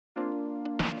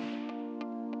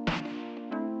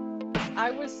I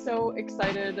was so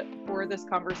excited for this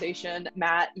conversation.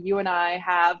 Matt, you and I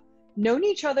have known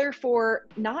each other for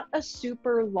not a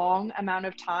super long amount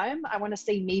of time. I want to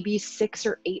say maybe 6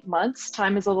 or 8 months.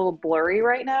 Time is a little blurry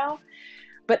right now.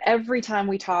 But every time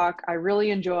we talk, I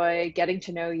really enjoy getting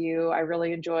to know you. I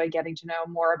really enjoy getting to know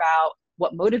more about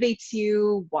what motivates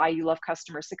you, why you love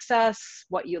customer success,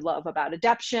 what you love about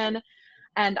Adeption.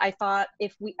 And I thought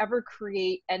if we ever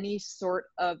create any sort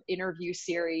of interview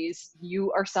series, you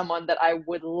are someone that I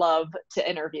would love to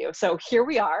interview. So here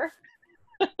we are.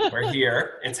 We're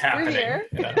here. It's happening. We're here.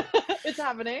 Yeah. It's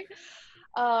happening.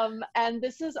 And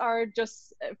this is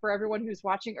just for everyone who's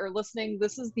watching or listening,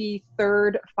 this is the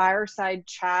third fireside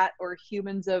chat or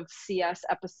Humans of CS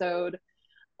episode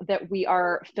that we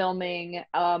are filming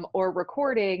or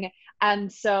recording.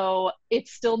 And so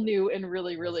it's still new and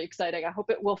really, really exciting. I hope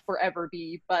it will forever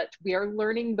be, but we are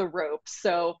learning the ropes.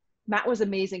 So Matt was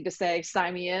amazing to say,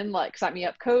 sign me in, like sign me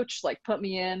up, coach, like put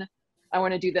me in. I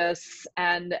want to do this.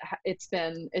 And it's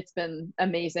been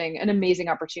amazing, an amazing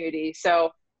opportunity.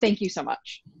 So thank you so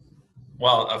much.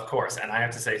 Well, of course. And I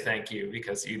have to say thank you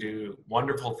because you do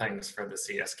wonderful things for the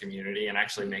CS community and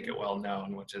actually make it well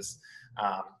known, which is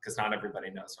because not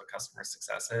everybody knows what customer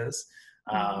success is.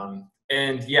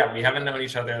 And yeah, we haven't known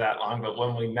each other that long, but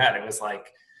when we met, it was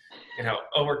like,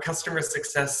 oh, we're customer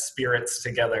success spirits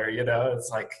together, it's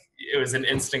like, it was an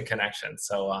instant connection.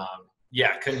 So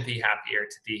yeah, couldn't be happier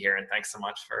to be here. And thanks so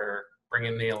much for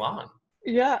bringing me along.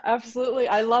 Yeah, absolutely.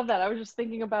 I love that. I was just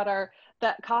thinking about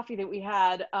that coffee that we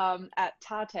had at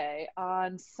Tate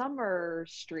on Summer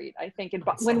Street, I think,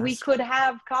 when we could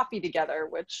have coffee together,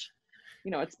 which,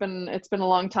 it's been a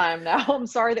long time now. I'm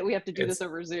sorry that we have to do this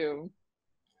over Zoom.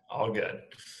 All good.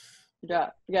 Yeah.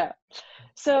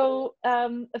 So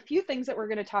a few things that we're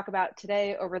going to talk about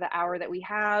today over the hour that we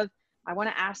have. I want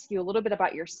to ask you a little bit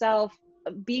about yourself.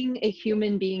 Being a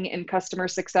human being in customer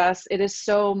success, it is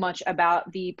so much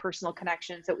about the personal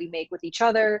connections that we make with each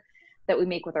other, that we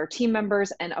make with our team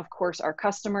members, and of course our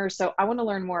customers. So I want to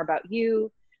learn more about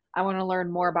you. I want to learn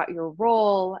more about your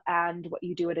role and what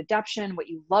you do at Adeption, what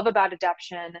you love about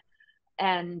Adeption,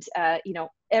 and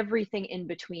everything in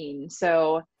between.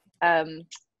 So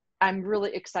I'm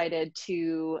really excited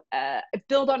to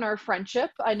build on our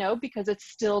friendship, I know, because it's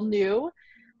still new.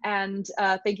 And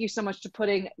thank you so much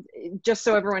just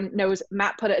so everyone knows,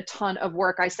 Matt put a ton of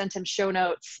work. I sent him show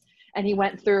notes and he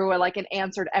went through and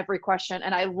answered every question,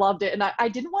 and I loved it. And I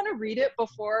didn't want to read it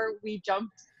before we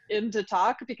jumped in to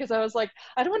talk because I was like,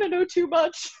 I don't want to know too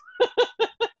much.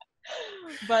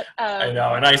 But I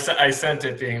know, and I sent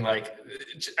it being like,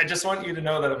 I just want you to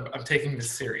know that I'm taking this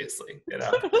seriously,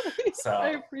 So I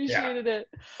appreciated it.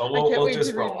 But we'll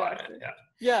just roll on it.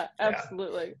 Yeah,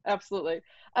 absolutely.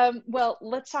 Well,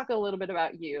 let's talk a little bit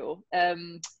about you.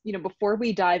 Before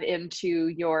we dive into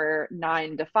your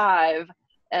 9 to 5,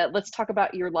 let's talk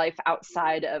about your life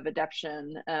outside of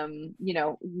Adeption.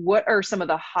 What are some of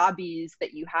the hobbies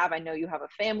that you have? I know you have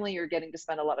a family. You're getting to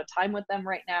spend a lot of time with them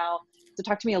right now. So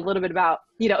talk to me a little bit about,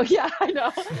 yeah, I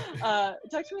know.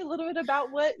 Talk to me a little bit about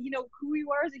what, who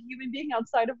you are as a human being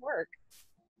outside of work.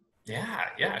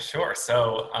 Yeah, sure.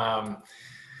 So,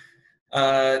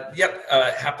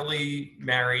 happily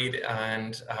married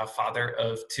and father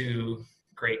of 2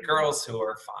 great girls who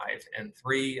are 5 and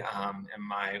 3. And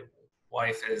my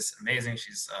wife is amazing.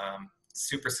 She's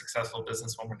super successful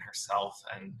businesswoman herself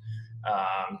and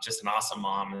just an awesome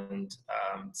mom. And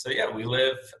we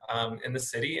live in the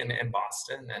city in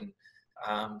Boston,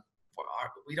 and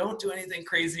we don't do anything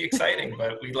crazy exciting,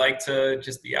 but we like to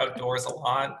just be outdoors a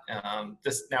lot.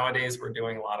 Nowadays we're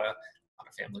doing a lot of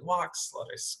family walks, a lot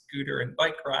of scooter and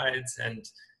bike rides, and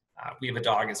we have a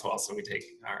dog as well. So we take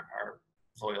our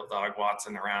loyal dog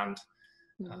Watson around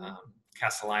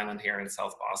Castle Island here in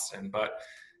South Boston. But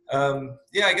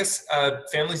I guess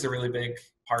family's a really big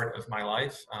part of my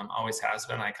life. Always has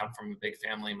been. I come from a big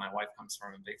family. My wife comes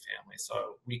from a big family.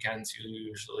 So weekends you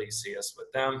usually see us with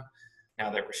them. Now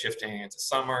that we're shifting into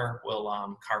summer, we'll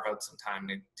carve out some time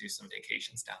to do some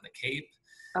vacations down the Cape.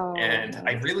 Oh, and nice.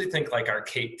 I really think our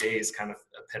Cape days kind of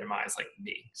epitomize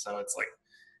me. So it's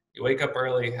you wake up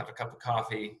early, have a cup of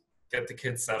coffee, get the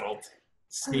kids settled,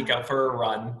 sneak out for a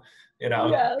run,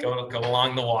 go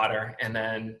along the water, and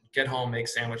then get home, make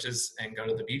sandwiches, and go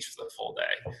to the beach for the full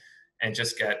day. And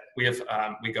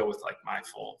we go with my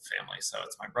full family. So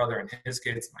it's my brother and his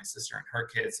kids, my sister and her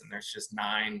kids, and there's just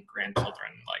 9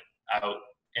 grandchildren out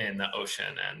in the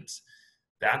ocean. And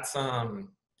that's then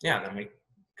we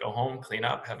go home, clean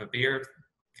up, have a beer,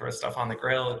 throw stuff on the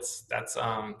grill. That's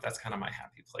kind of my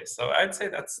happy place. So I'd say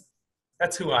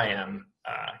that's who I am,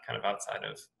 kind of outside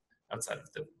of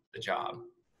the job.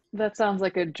 That sounds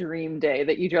like a dream day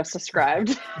that you just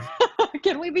described.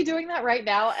 Can we be doing that right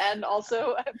now and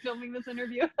also filming this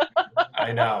interview?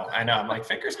 I know. I'm like,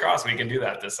 fingers crossed we can do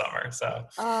that this summer. So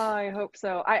I hope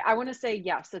so. I want to say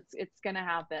yes, it's gonna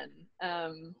happen.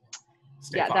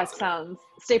 stay Yeah, that positive. sounds,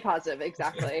 stay positive,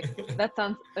 exactly. That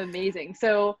sounds amazing.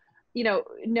 So,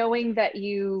 knowing that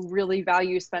you really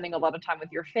value spending a lot of time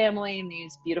with your family in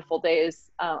these beautiful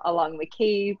days along the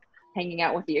Cape, hanging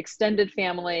out with the extended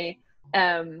family,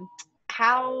 um,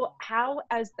 how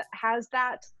has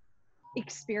that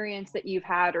experience that you've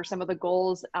had, or some of the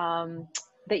goals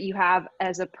that you have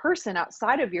as a person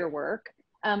outside of your work,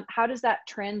 how does that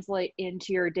translate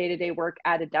into your day-to-day work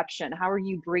at Adeption? How are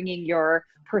you bringing your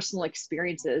personal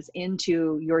experiences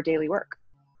into your daily work?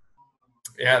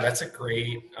 Yeah, that's a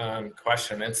great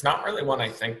question. It's not really one I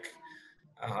think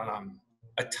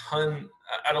a ton.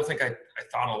 I don't think I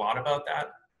thought a lot about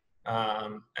that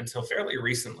until fairly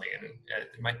recently, and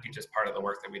it might be just part of the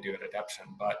work that we do at Adeption.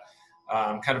 But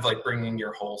kind of like bringing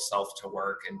your whole self to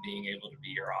work and being able to be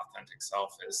your authentic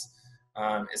self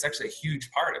is actually a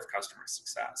huge part of customer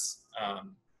success.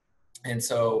 And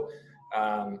so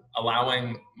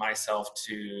allowing myself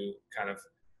to kind of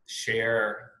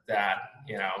share that,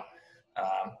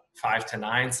 5 to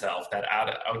 9 self, that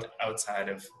outside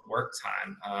of work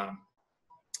time,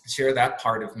 share that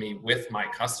part of me with my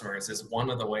customers is one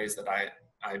of the ways that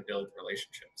I build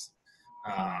relationships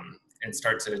and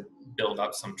start to build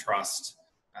up some trust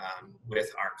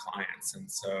with our clients. And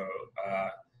so,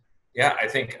 yeah,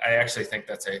 I actually think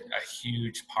that's a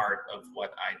huge part of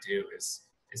what I do is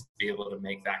be able to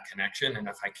make that connection. And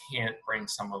if I can't bring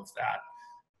some of that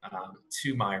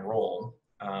to my role,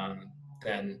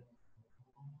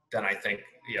 then I think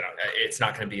it's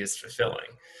not going to be as fulfilling.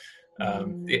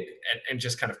 Mm, And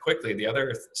just kind of quickly, the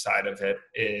other side of it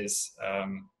is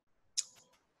um,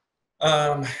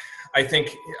 I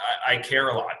think I care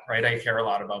a lot, right? I care a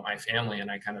lot about my family,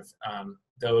 and I kind of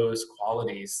those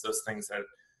qualities, those things that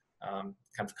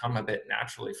kind of come a bit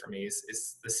naturally for me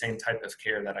is the same type of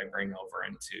care that I bring over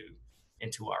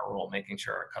into our role, making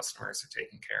sure our customers are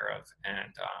taken care of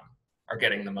and are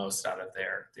getting the most out of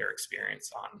their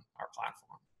experience on our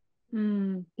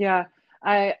platform. yeah,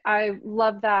 I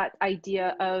love that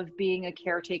idea of being a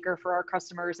caretaker for our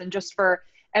customers. And just for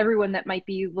everyone that might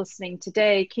be listening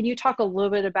today, can you talk a little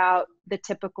bit about the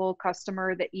typical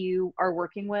customer that you are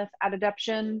working with at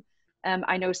Adeption?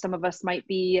 I know some of us might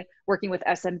be working with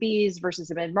SMBs versus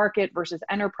a mid-market versus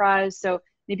enterprise. So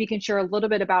maybe you can share a little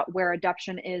bit about where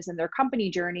Adeption is in their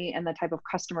company journey and the type of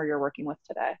customer you're working with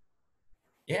today.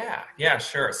 Yeah,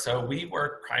 sure. So we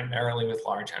work primarily with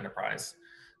large enterprise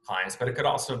clients, but it could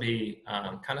also be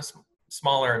kind of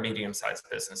smaller and medium-sized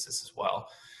businesses as well.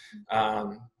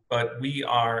 But we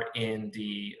are in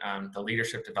the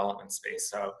leadership development space.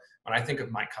 So when I think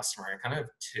of my customer, I kind of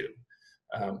have two.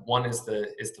 One is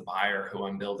the buyer who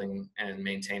I'm building and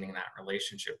maintaining that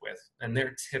relationship with, and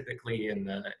they're typically in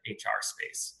the HR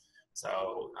space.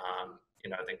 So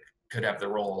they could have the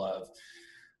role of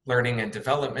learning and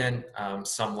development.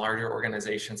 Some larger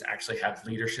organizations actually have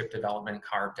leadership development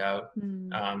carved out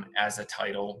Mm, as a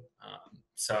title.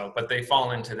 But they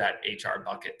fall into that HR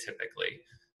bucket typically,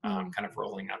 mm, kind of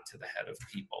rolling up to the head of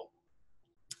people.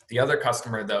 The other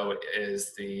customer, though,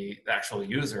 is the actual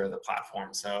user of the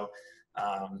platform. So,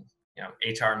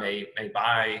 HR may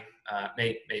buy,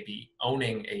 may be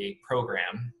owning a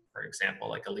program, for example,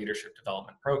 like a leadership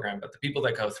development program, but the people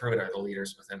that go through it are the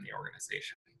leaders within the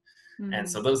organization. And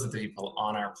so mm. those are the people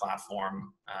on our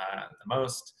platform the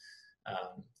most.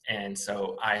 And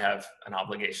so I have an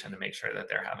obligation to make sure that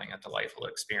they're having a delightful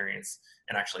experience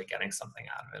and actually getting something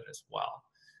out of it as well.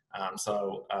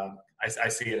 I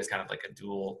see it as kind of like a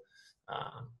dual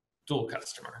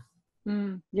customer.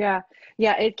 Yeah,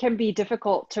 yeah, it can be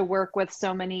difficult to work with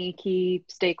so many key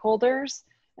stakeholders,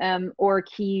 or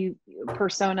key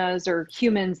personas or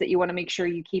humans that you want to make sure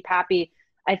you keep happy.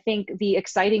 I think the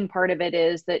exciting part of it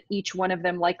is that each one of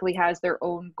them likely has their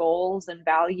own goals and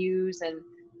values and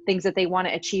things that they want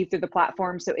to achieve through the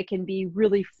platform. So it can be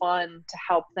really fun to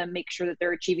help them make sure that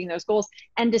they're achieving those goals,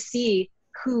 and to see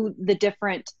who the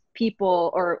different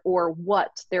people or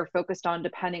what they're focused on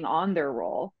depending on their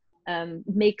role,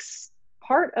 makes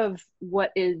part of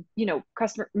what is,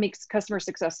 customer makes customer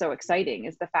success so exciting,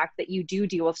 is the fact that you do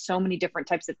deal with so many different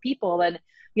types of people, and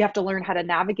you have to learn how to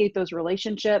navigate those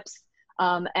relationships,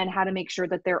 and how to make sure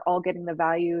that they're all getting the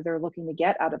value they're looking to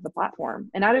get out of the platform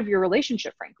and out of your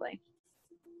relationship, frankly.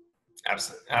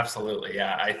 Absolutely.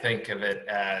 Yeah. I think of it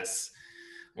as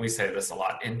we say this a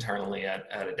lot internally at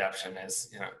Adeption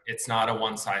is, it's not a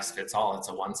one size fits all, it's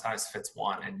a one size fits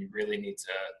one. And you really need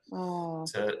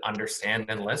to understand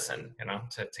and listen,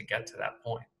 to get to that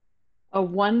point. A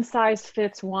one size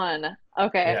fits one.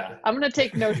 Okay. Yeah. I'm going to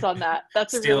take notes on that.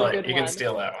 That's a Steal really it. good You one. can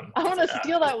steal that one. I want to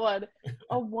steal that one.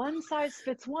 A one size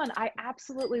fits one. I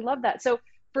absolutely love that. So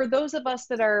for those of us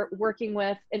that are working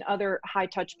with in other high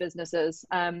touch businesses,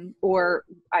 or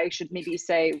I should maybe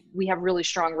say we have really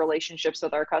strong relationships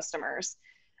with our customers,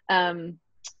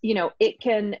 it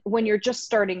can, when you're just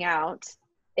starting out,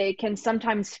 it can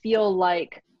sometimes feel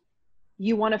like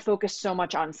you want to focus so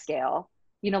much on scale.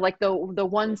 Like the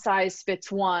one size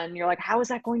fits one, you're like, how is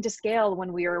that going to scale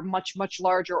when we are a much, much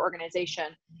larger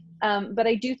organization? But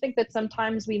I do think that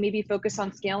sometimes we maybe focus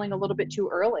on scaling a little bit too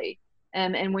early.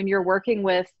 And when you're working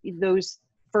with those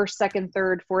first, second,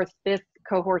 third, fourth, fifth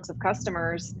cohorts of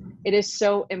customers, it is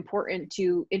so important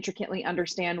to intricately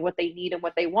understand what they need and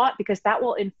what they want, because that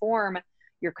will inform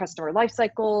your customer life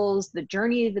cycles, the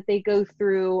journey that they go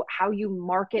through, how you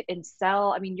market and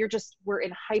sell. I mean, we're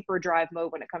in hyperdrive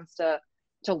mode when it comes to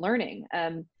learning.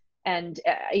 I'm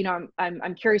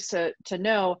curious to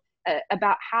know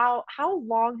about how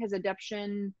long has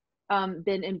Adeption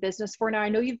been in business for now? I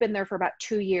know you've been there for about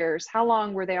 2 years. How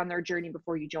long were they on their journey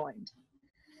before you joined?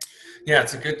 Yeah,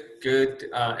 it's a good,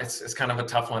 it's kind of a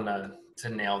tough one to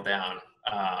nail down.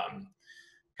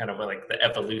 Kind of like the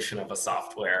evolution of a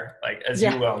software. Like, as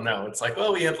you well know, it's like,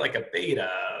 well, we had like a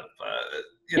beta, but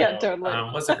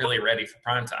totally. Wasn't really ready for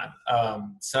prime time.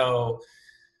 So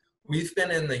we've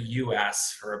been in the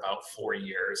US for about 4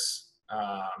 years,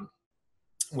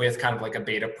 with kind of like a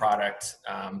beta product,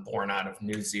 born out of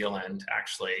New Zealand,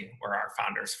 actually, where our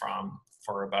founder's from,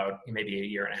 for about maybe a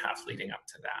year and a half leading up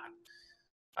to that.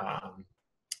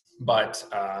 But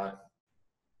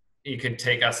you could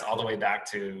take us all the way back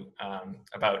to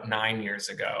about 9 years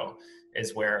ago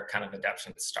is where kind of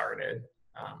Adeption started,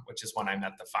 which is when I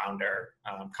met the founder,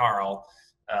 Carl,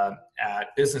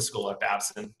 at business school at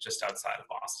Babson, just outside of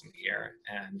Boston here.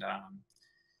 And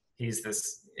he's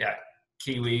this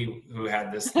Kiwi who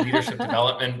had this leadership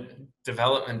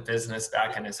development business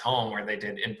back in his home where they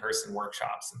did in-person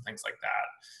workshops and things like that.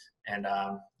 And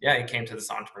he came to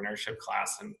this entrepreneurship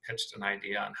class and pitched an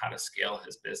idea on how to scale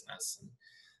his business. And,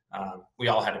 we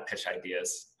all had to pitch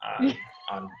ideas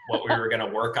on what we were going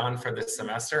to work on for this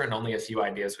semester, and only a few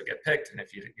ideas would get picked. And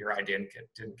if your idea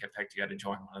didn't get picked, you had to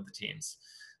join one of the teams.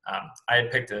 I had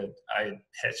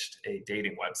pitched a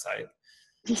dating website.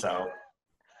 So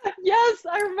yes,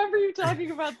 I remember you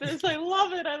talking about this. I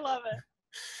love it.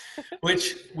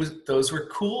 Those were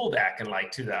cool back in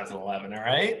like 2011, all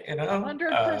right?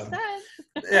 100%.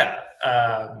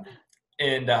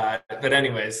 But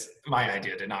anyways, my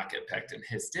idea did not get picked and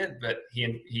his did, but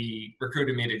he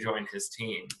recruited me to join his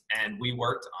team, and we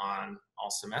worked on all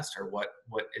semester what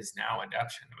is now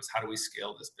Adeption. It was, how do we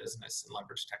scale this business and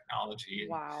leverage technology?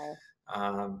 And, wow.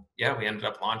 We ended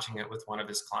up launching it with one of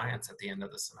his clients at the end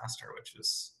of the semester, which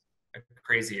was a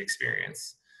crazy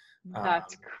experience.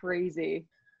 That's crazy.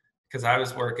 Because I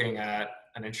was working at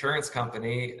an insurance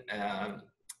company,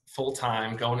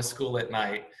 full-time, going to school at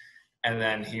night. And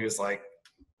then he was like,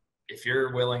 if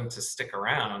you're willing to stick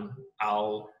around,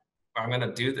 I'm going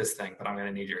to do this thing, but I'm going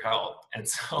to need your help. And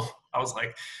so I was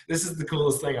like, this is the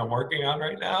coolest thing I'm working on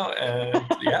right now. And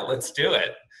let's do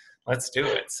it.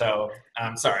 So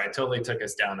I'm sorry, I totally took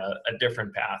us down a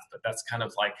different path, but that's kind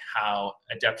of like how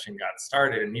Adeption got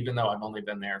started. And even though I've only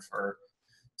been there for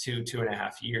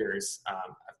 2.5 years,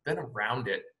 I've been around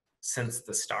it since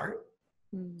the start.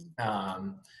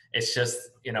 It's just,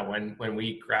 when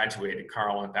we graduated,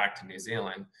 Carl went back to New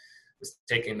Zealand, was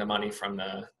taking the money from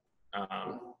the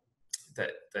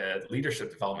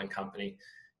leadership development company,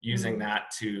 using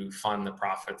that to fund the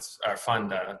profits, or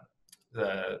fund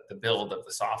the build of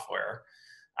the software.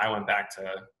 I went back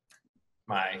to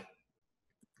my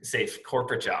safe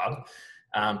corporate job,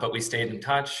 but we stayed in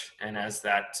touch. And as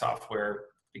that software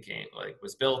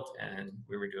was built and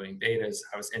we were doing betas,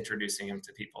 I was introducing him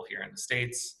to people here in the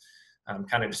States,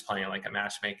 kind of just playing like a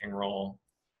matchmaking role.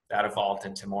 That evolved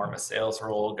into more of a sales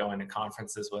role, going to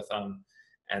conferences with them.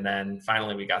 And then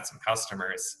finally we got some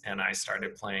customers, and I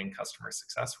started playing customer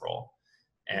success role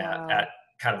at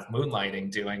kind of moonlighting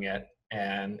doing it.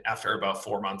 And after about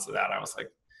 4 months of that, I was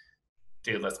like,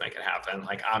 dude, let's make it happen.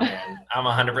 Like, I'm in. I'm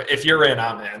 100%. If you're in,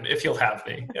 I'm in. If you'll have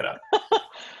me,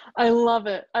 I love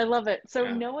it.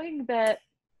 So knowing that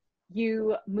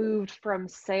you moved from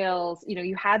sales,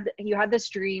 you had this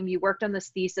dream, you worked on this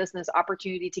thesis and this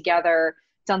opportunity together.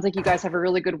 Sounds like you guys have a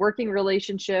really good working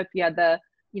relationship. You had the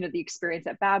experience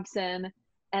at Babson,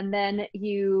 and then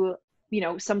you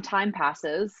some time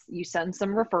passes, you send some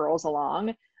referrals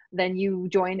along, then you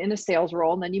join in a sales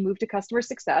role, and then you move to customer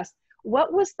success.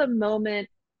 What was the moment,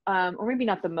 or maybe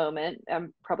not the moment,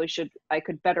 I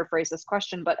could better phrase this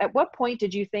question, but at what point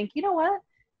did you think, you know what,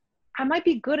 I might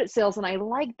be good at sales and I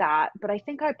like that, but I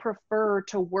think I prefer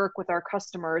to work with our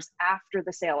customers after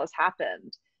the sale has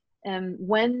happened? And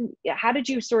how did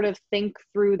you sort of think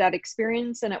through that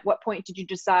experience? And at what point did you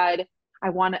decide,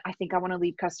 I think I want to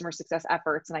lead customer success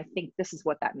efforts, and I think this is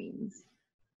what that means?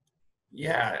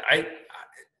 Yeah, I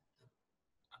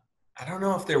don't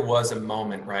know if there was a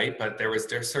moment, right? But there's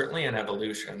certainly an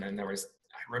evolution. And I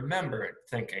remember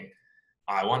thinking,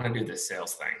 I want to do this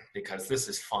sales thing because this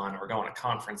is fun. We're going to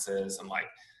conferences, and like,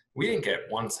 we didn't get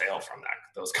one sale from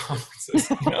those conferences,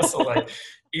 so like,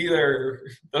 either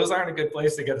those aren't a good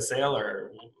place to get a sale,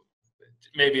 or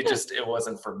maybe it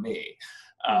wasn't for me.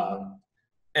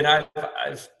 And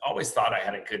I've always thought I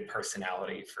had a good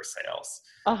personality for sales.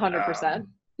 100%.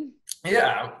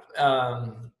 Yeah.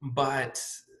 But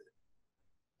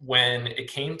when it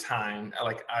came time,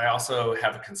 like, I also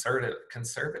have a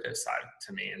conservative side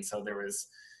to me. And so there was,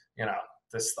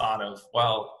 this thought of,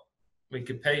 well, we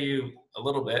could pay you a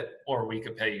little bit, or we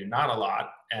could pay you not a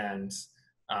lot, and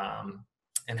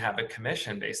have a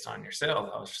commission based on your sales.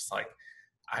 I was just like,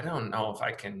 I don't know if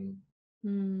I can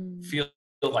feel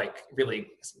like really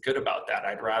good about that.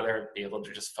 I'd rather be able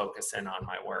to just focus in on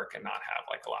my work and not have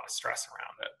like a lot of stress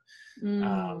around it.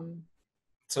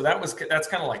 So that's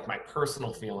kind of like my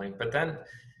personal feeling. But then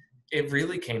it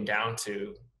really came down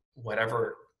to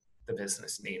whatever the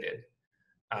business needed.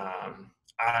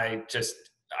 I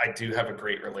do have a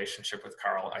great relationship with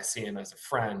Carl. I see him as a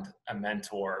friend, a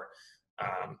mentor,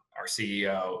 our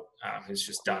CEO, who's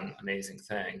just done amazing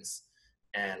things.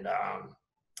 And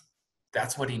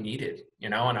that's what he needed,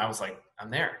 and I was like, I'm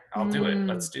there, I'll do it.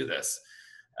 Let's do this.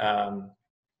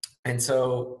 And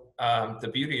so the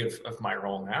beauty of my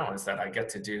role now is that I get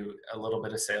to do a little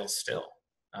bit of sales still,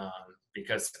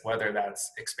 because whether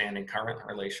that's expanding current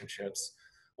relationships,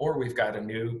 or we've got a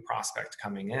new prospect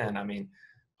coming in, I mean,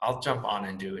 I'll jump on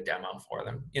and do a demo for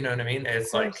them. You know what I mean?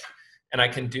 It's like, and I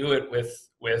can do it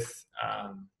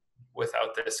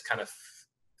without this kind of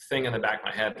thing in the back of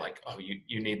my head, like, oh,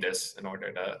 you need this in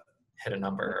order to hit a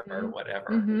number or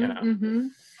whatever.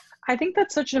 I think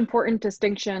that's such an important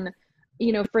distinction,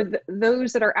 for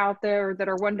those that are out there that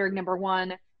are wondering, number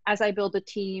one, as I build a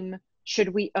team, should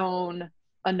we own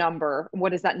a number?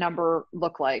 What does that number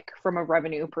look like from a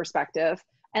revenue perspective?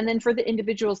 And then for the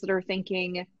individuals that are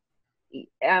thinking,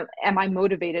 am I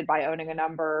motivated by owning a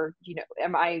number?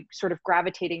 Am I sort of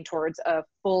gravitating towards a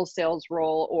full sales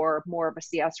role or more of a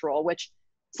CS role, which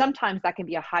sometimes that can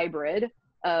be a hybrid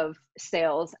of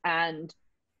sales and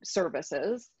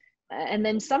services. And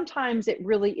then sometimes it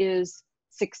really is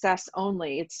success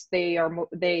only.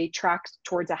 They track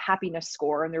towards a happiness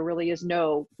score, and there really is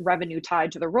no revenue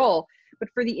tied to the role. But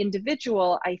for the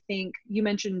individual, I think you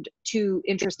mentioned two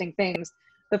interesting things.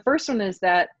 The first one is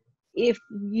that if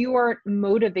you aren't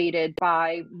motivated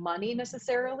by money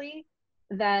necessarily,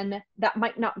 then that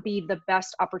might not be the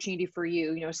best opportunity for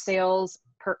you. Sales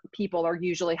people are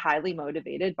usually highly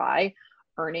motivated by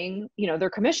earning, their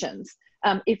commissions.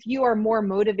 If you are more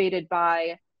motivated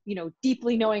by,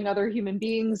 deeply knowing other human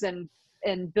beings and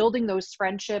building those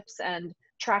friendships and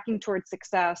tracking towards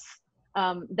success,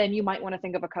 then you might want to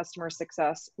think of a customer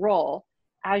success role.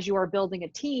 As you are building a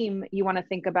team, you want to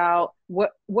think about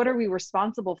what are we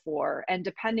responsible for? And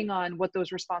depending on what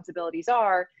those responsibilities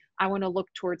are, I want to look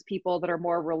towards people that are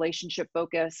more relationship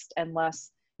focused and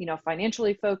less,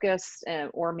 financially focused,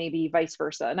 or maybe vice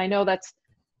versa. And I know that's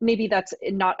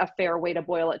not a fair way to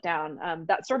boil it down.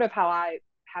 That's sort of how I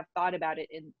have thought about it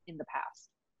in the past.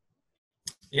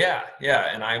 Yeah.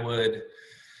 And I would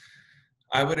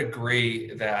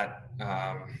agree that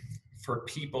for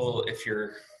people, if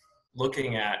you're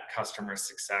looking at customer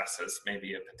success as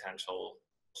maybe a potential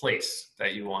place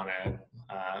that you want to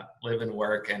live and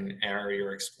work, or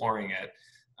you're exploring it,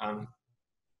 I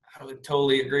would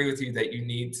totally agree with you that you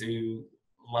need to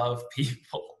love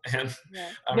people. And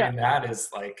I mean, that is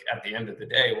like, at the end of the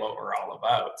day, what we're all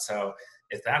about. So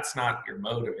if that's not your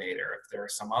motivator, if there are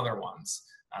some other ones,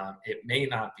 it may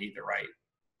not be the right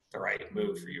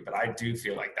move for you. But I do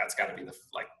feel like that's got to be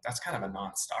that's kind of a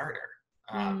non-starter.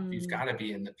 You've got to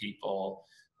be in the people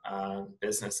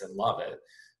business and love it.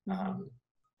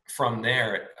 From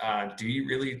there, do you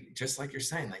really, just like you're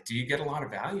saying, like, do you get a lot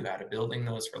of value out of building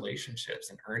those relationships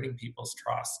and earning people's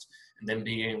trust, and then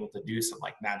being able to do some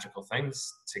like magical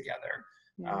things together,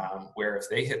 where if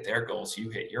they hit their goals, you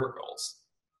hit your goals.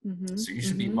 So you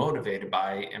should be motivated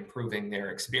by improving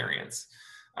their experience.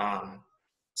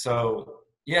 So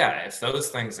yeah, if those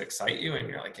things excite you and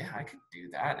you're like, yeah, I could do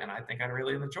that, and I think I'd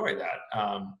really enjoy that,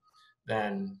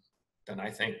 then I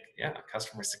think, yeah,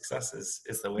 customer success is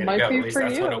the way to Might go. At be least for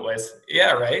that's what it you. was.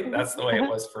 Yeah, right. That's the way it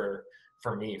was for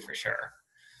me, for sure.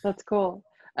 That's cool.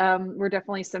 We're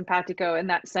definitely simpatico in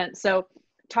that sense. So,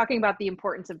 talking about the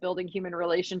importance of building human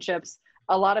relationships,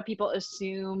 a lot of people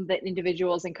assume that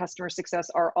individuals in customer success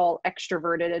are all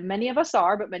extroverted, and many of us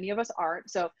are, but many of us aren't.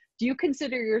 So, do you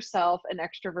consider yourself an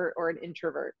extrovert or an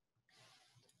introvert?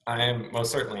 I am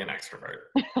most certainly an extrovert.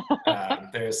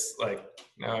 There's like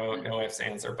no ifs,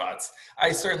 ands, or buts.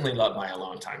 I certainly love my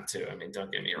alone time too. I mean,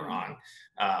 don't get me wrong.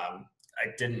 I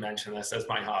didn't mention this as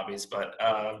my hobbies, but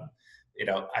I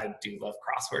do love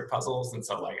crossword puzzles, and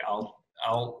so like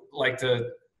I'll like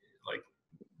to like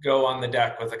go on the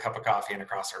deck with a cup of coffee and a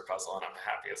crossword puzzle, and I'm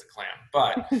happy as a clam.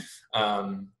 But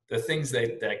the things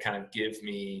that kind of give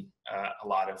me a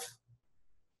lot of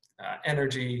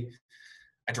energy,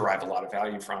 I derive a lot of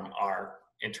value from, are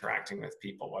interacting with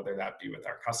people, whether that be with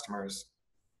our customers,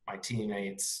 my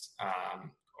teammates,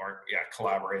 or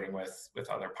collaborating with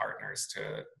other partners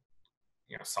to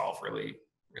solve really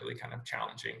kind of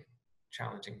challenging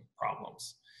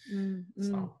problems. Mm-hmm.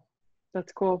 So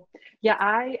That's cool. Yeah,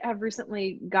 I have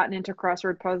recently gotten into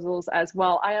crossword puzzles as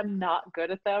well. I am not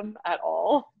good at them at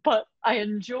all, but I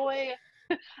enjoy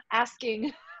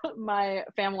asking my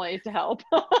family to help.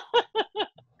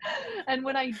 And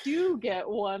when I do get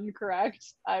one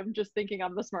correct, I'm just thinking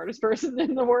I'm the smartest person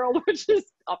in the world, which is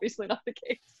obviously not the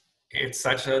case. it's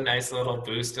such a nice little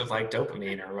boost of like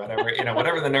dopamine or whatever,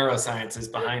 whatever the neuroscience is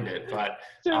behind it. But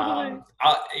Totally.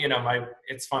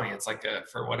 it's funny. It's like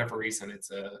for whatever reason,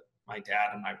 my dad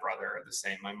and my brother are the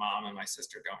same. My mom and my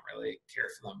sister don't really care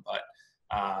for them, but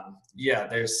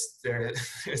there's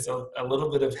a little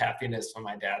bit of happiness when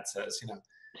my dad says,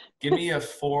 give me a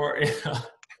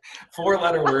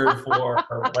four-letter word for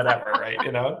whatever, right?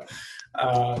 My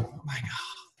God,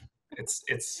 it's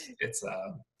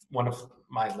one of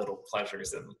my little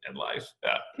pleasures in life.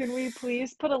 Yeah. Can we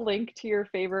please put a link to your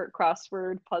favorite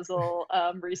crossword puzzle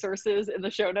resources in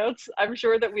the show notes? I'm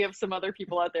sure that we have some other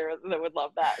people out there that would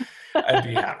love that. I'd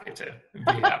be happy to.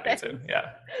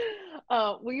 Yeah.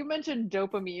 Well, you mentioned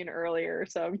dopamine earlier,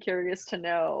 so I'm curious to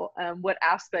know what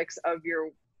aspects of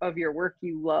your work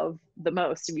you love the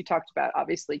most. And we talked about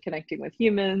obviously connecting with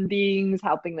human beings,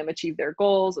 helping them achieve their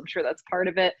goals. I'm sure that's part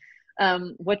of it.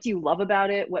 What do you love about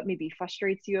it? What maybe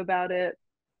frustrates you about it?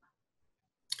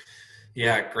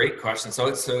 Yeah, great question. So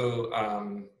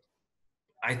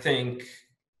I think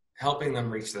helping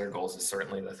them reach their goals is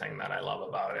certainly the thing that I love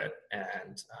about it.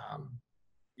 And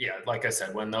like I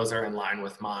said, when those are in line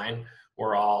with mine,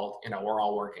 we're all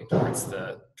working towards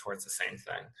the same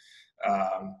thing.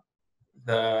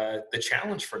 The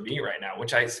challenge for me right now,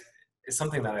 which is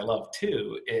something that I love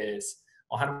too, is,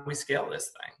 well, how do we scale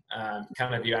this thing?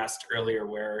 Kind of, you asked earlier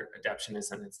where Adeption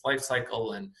is in its life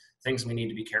cycle and things we need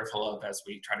to be careful of as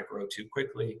we try to grow too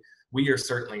quickly. We are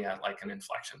certainly at like an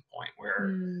inflection point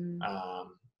where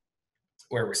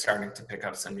we're starting to pick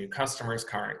up some new customers.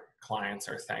 Current clients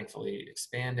are thankfully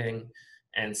expanding.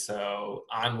 And so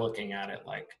I'm looking at it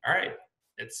like, all right,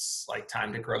 it's like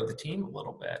time to grow the team a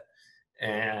little bit.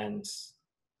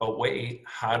 But wait,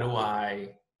 how do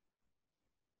I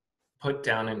put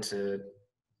down into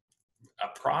a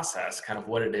process kind of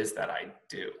what it is that I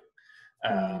do?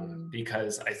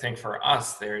 Because I think for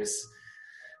us, there's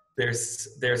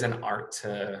an art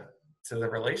to the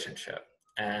relationship.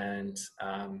 And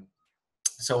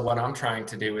so what I'm trying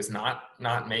to do is not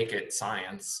make it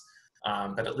science,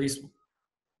 but at least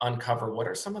uncover what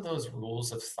are some of those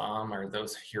rules of thumb or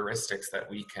those heuristics that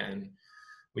we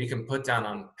can put down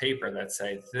on paper that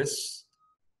say this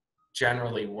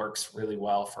generally works really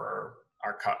well for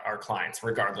our clients,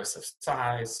 regardless of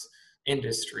size,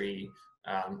 industry,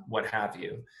 what have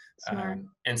you.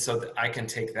 And so I can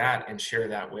take that and share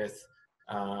that with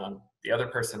the other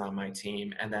person on my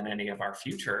team, and then any of our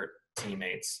future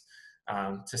teammates,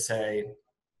 to say,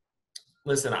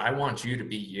 listen, I want you to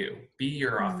be you, be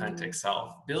your authentic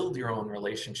self, build your own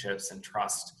relationships and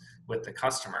trust with the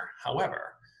customer.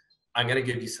 However, I'm going to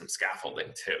give you some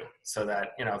scaffolding too, so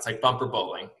that, it's like bumper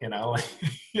bowling, you roll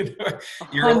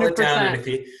it down, and if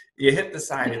you hit the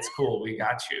side, it's cool. We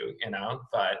got you,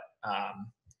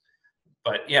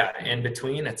 but yeah, in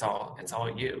between, it's all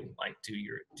you, like, do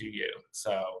you.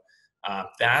 So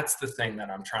that's the thing that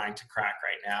I'm trying to crack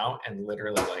right now. And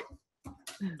literally, like,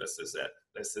 this is it.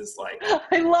 This is like,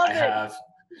 I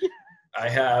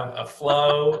have a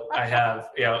flow. I have,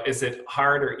 is it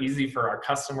hard or easy for our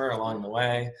customer along the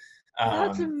way?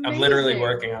 That's amazing. I'm literally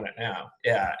working on it now.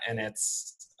 Yeah. And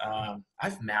it's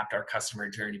I've mapped our customer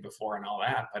journey before and all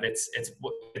that, but it's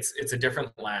a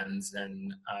different lens,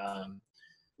 and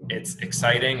it's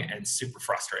exciting and super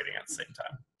frustrating at the same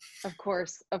time. Of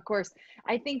course, of course.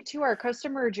 I think too, our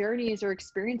customer journeys or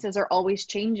experiences are always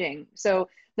changing. So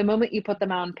the moment you put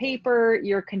them on paper,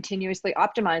 you're continuously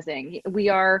optimizing. We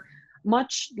are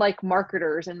much like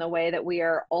marketers in the way that we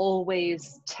are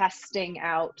always testing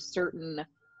out certain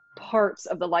parts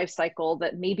of the life cycle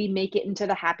that maybe make it into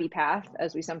the happy path,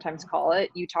 as we sometimes call it.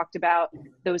 You talked about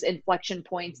those inflection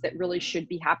points that really should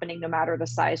be happening no matter the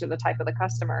size or the type of the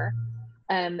customer.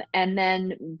 And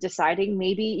then deciding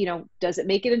maybe, does it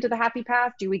make it into the happy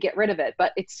path? Do we get rid of it?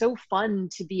 But it's so fun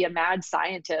to be a mad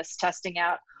scientist testing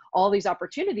out all these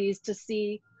opportunities to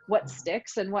see what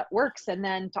sticks and what works, and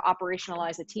then to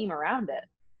operationalize a team around it.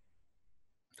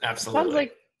 It sounds Absolutely.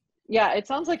 like, yeah, it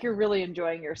sounds like you're really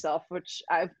enjoying yourself, which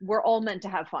we're all meant to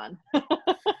have fun.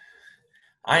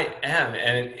 I am,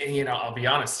 and I'll be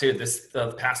honest too.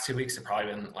 The past 2 weeks have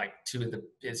probably been like two of the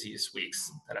busiest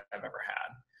weeks that I've ever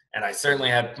had, and I certainly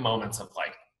had moments of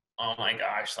like, oh my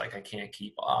gosh, like I can't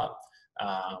keep up.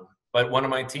 But one of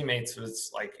my teammates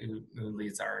was like, who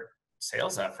leads our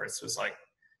sales efforts, was like,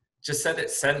 just sent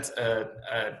a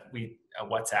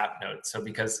WhatsApp note. So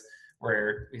because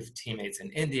we have teammates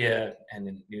in India and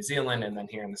in New Zealand, and then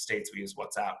here in the States we use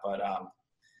WhatsApp. But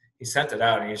he sent it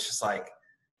out, and he's just like,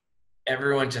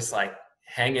 everyone just like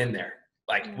hang in there.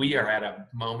 Like we are at a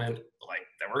moment like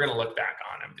that we're going to look back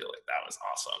on and be like, that was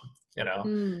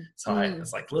awesome. So I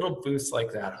was like, little boosts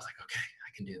like that. I was like, okay,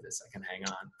 I can do this. I can hang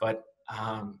on. But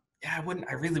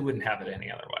I really wouldn't have it any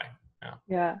other way. No.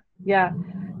 Yeah. Yeah.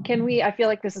 I feel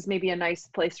like this is maybe a nice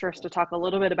place for us to talk a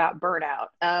little bit about burnout,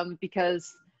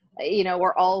 because,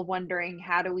 we're all wondering,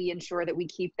 how do we ensure that we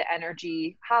keep the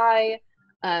energy high?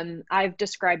 I've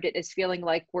described it as feeling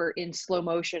like we're in slow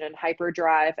motion and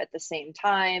hyperdrive at the same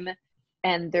time,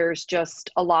 and there's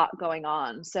just a lot going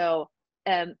on. So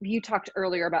you talked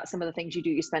earlier about some of the things you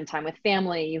do. You spend time with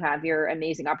family, you have your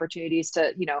amazing opportunities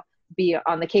to, be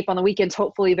on the Cape on the weekends,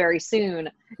 hopefully very soon.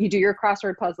 You do your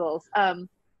crossword puzzles.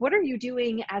 What are you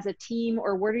doing as a team,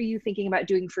 or what are you thinking about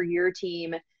doing for your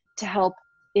team to help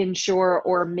ensure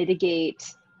or mitigate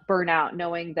burnout,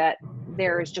 knowing that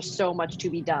there is just so much to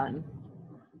be done?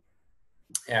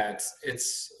 Yeah,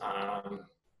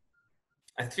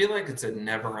 I feel like it's a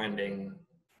never-ending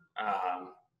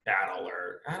battle,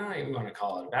 or I don't even want to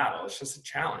call it a battle. It's just a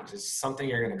challenge. It's something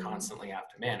you're going to constantly have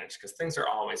to manage, because things are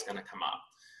always going to come up.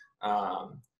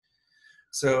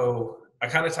 So I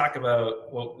kind of talk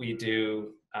about what we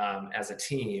do as a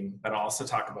team, but also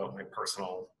talk about my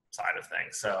personal side of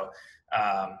things. So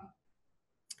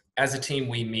as a team,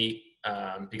 we meet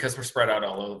because we're spread out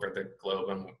all over the globe,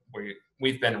 and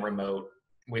we've been remote.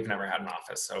 We've never had an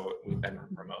office, so we've been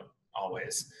remote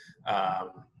always,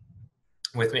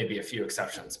 with maybe a few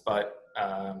exceptions. But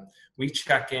we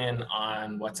check in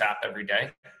on WhatsApp every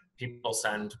day. People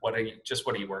send, what are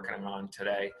you working on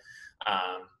today?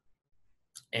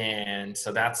 And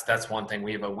so that's one thing.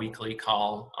 We have a weekly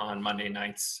call on Monday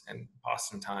nights in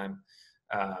Boston time,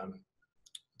 for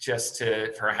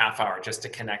a half hour, just to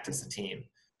connect as a team.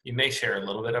 You may share a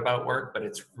little bit about work, but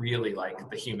it's really like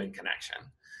the human connection.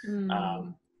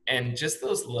 And just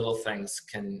those little things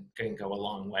can go a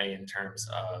long way in terms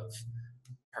of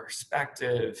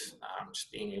perspective,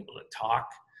 just being able to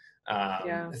talk,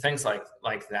 things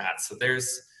like that. So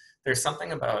there's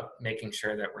something about making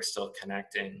sure that we're still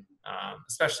connecting,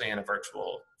 especially in a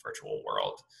virtual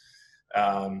world.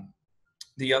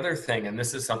 The other thing, and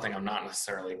this is something I'm not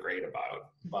necessarily great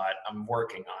about, but I'm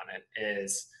working on it,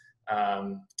 is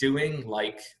doing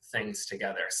like things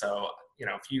together. So,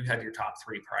 if you had your top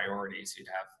 3 priorities, you'd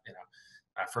have,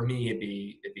 for me, it'd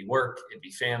be work, it'd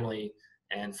be family,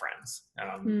 and friends.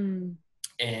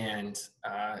 And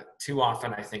too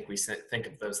often, I think we think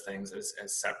of those things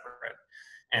as separate.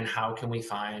 And how can we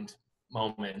find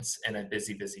moments in a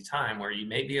busy time where you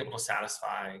may be able to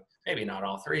satisfy maybe not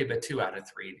all 3, but 2 out of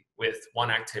 3 with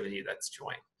one activity that's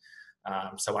joint.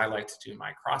 So I like to do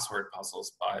my crossword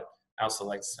puzzles, but I also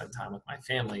like to spend time with my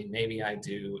family. Maybe I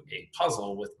do a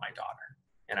puzzle with my daughter,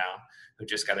 who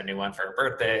just got a new one for her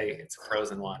birthday. It's a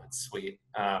Frozen one. It's sweet.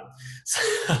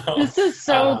 This is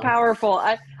so powerful.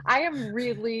 I am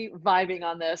really vibing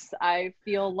on this. I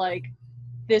feel like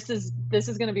this is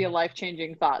going to be a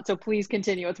life-changing thought. So please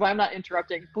continue. It's why I'm not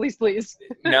interrupting. Please.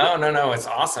 No. It's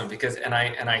awesome, because, and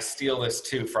I steal this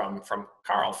too from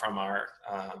Carl, from our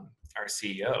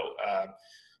CEO.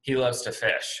 He loves to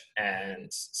fish. And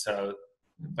so,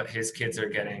 but his kids are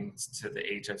getting to the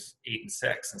age of 8 and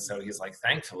 6. And so he's like,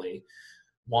 thankfully,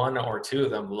 one or two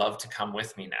of them love to come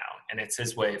with me now. And it's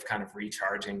his way of kind of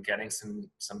recharging, getting some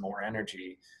more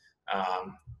energy.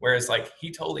 Whereas like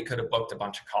he totally could have booked a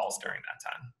bunch of calls during that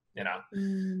time, you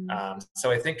know?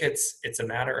 So I think it's a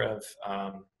matter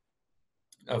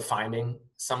of finding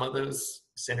some of those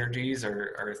synergies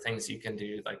or things you can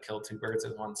do, like kill two birds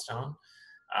with one stone.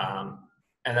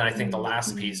 And then I think the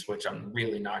last piece, which I'm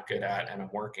really not good at and I'm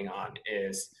working on,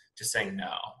 is just saying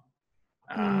no.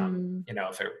 You know,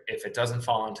 if it doesn't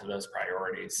fall into those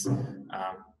priorities,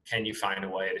 can you find a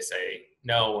way to say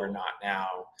no or not now?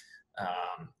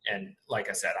 And like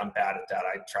I said, I'm bad at that.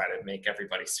 I try to make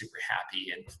everybody super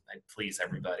happy and I please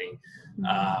everybody.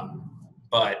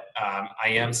 But I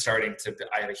am starting to,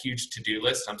 I have a huge to-do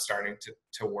list. I'm starting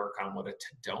to work on what a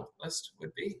to-don't list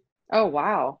would be. Oh,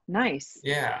 wow. Nice.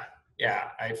 Yeah. Yeah.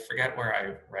 I forget where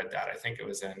I read that. I think it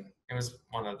was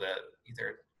one of the,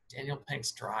 either Daniel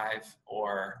Pink's Drive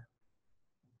or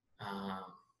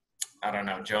I don't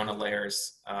know, Jonah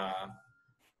Lehrer's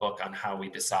book on how we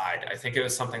decide. I think it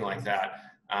was something like that.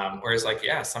 Whereas like,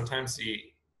 yeah, sometimes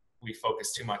we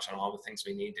focus too much on all the things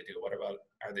we need to do. What about,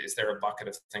 is there a bucket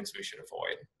of things we should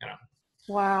avoid? You know?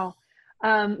 Wow.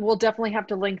 We'll definitely have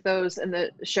to link those in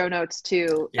the show notes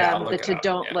too. Yeah, The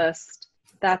to-don't list.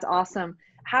 That's awesome.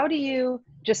 How do you,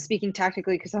 just speaking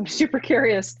tactically, because I'm super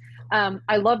curious,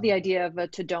 I love the idea of a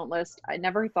to-don't list. I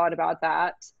never thought about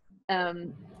that.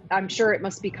 I'm sure it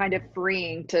must be kind of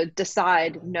freeing to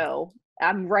decide no.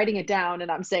 I'm writing it down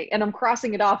and I'm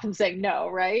crossing it off and saying no,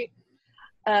 right?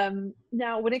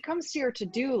 Now, when it comes to your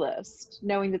to-do list,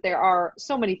 knowing that there are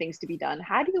so many things to be done,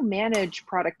 how do you manage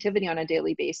productivity on a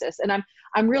daily basis? And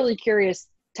I'm really curious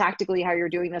tactically how you're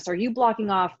doing this. Are you blocking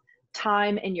off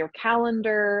time in your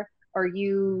calendar? Do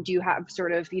you have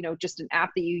sort of, just an app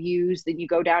that you use, then you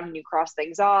go down and you cross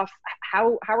things off?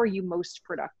 How are you most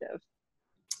productive?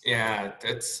 Yeah,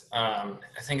 it's I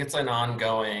think it's an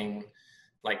ongoing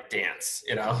like dance,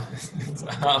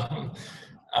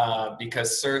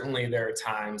 because certainly there are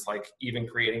times like even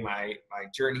creating my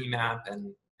journey map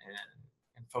and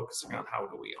focusing on how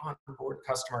do we onboard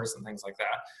customers and things like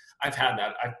that. I've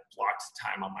blocked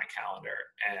time on my calendar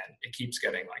and it keeps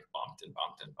getting like bumped and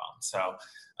bumped and bumped. So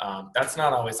that's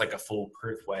not always like a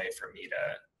foolproof way for me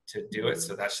to do it.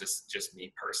 So that's just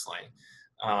me personally.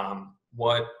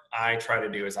 What I try to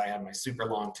do is I have my super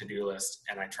long to-do list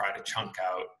and I try to chunk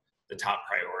out the top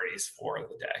priorities for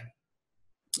the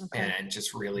day. Okay. And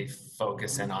just really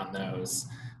focus in on those.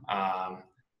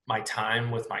 My time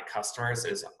with my customers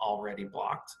is already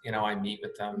blocked. I meet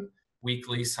with them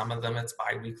weekly. Some of them it's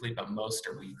bi-weekly, but most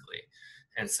are weekly.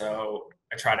 And so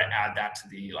I try to add that to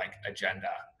the like agenda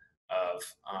of,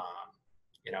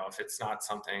 if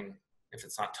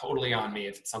it's not totally on me,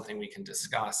 if it's something we can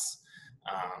discuss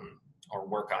or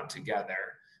work on together,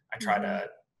 I try to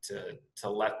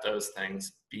let those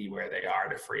things be where they are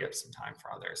to free up some time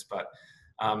for others. But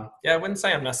I wouldn't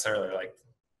say I'm necessarily like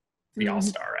the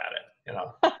all-star at it,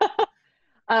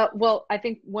 Well, I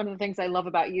think one of the things I love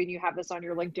about you, and you have this on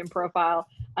your LinkedIn profile,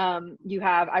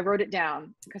 I wrote it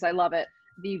down because I love it.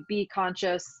 Be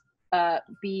conscious,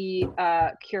 be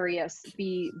curious,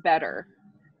 be better.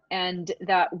 And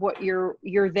that what you're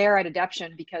there at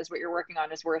Adeption because what you're working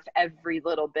on is worth every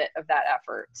little bit of that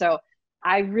effort. So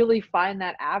I really find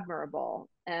that admirable.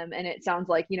 And it sounds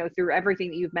like, through everything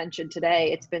that you've mentioned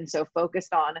today, it's been so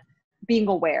focused on being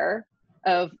aware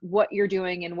of what you're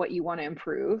doing and what you want to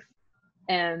improve.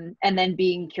 And then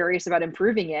being curious about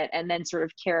improving it and then sort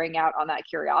of carrying out on that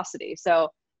curiosity. So,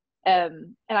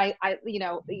 and I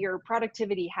your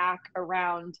productivity hack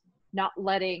around not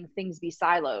letting things be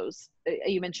silos.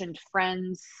 You mentioned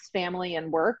friends, family,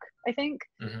 and work, I think.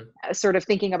 Sort of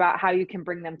thinking about how you can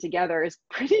bring them together is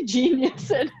pretty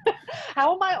genius. And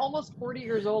how am I almost 40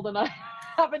 years old and I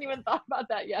haven't even thought about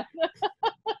that yet?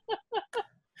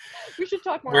 We should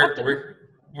talk more often.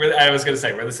 I was going to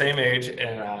say, we're the same age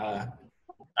and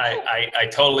I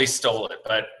totally stole it,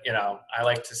 but I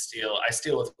like to steal. I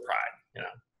steal with pride,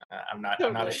 I'm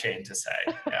not ashamed to say.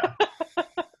 Yeah.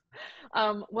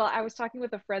 Well, I was talking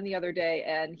with a friend the other day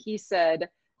and he said,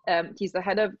 he's the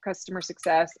head of customer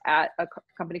success at a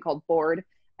company called Board.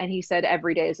 And he said,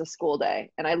 every day is a school day.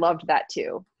 And I loved that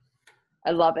too.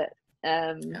 I love it.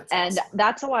 And awesome.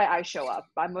 That's why I show up.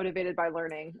 I'm motivated by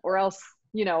learning, or else,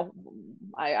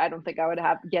 I don't think I would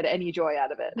get any joy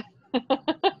out of it.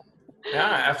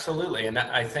 Yeah, absolutely. And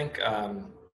I think,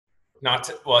 I'm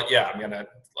going to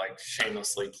like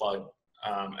shamelessly plug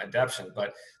Adeption,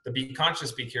 but the be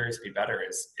conscious, be curious, be better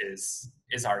is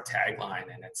our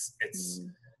tagline, and it's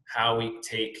how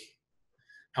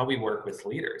we work with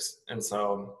leaders. And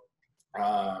so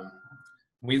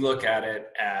we look at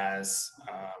it as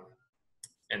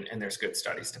and there's good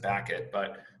studies to back it,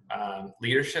 but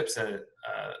leadership's an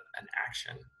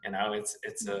action. You know,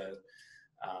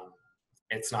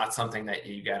 it's not something that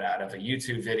you get out of a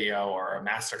YouTube video or a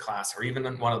masterclass, or even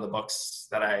in one of the books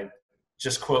that I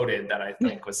just quoted that I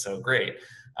think was so great.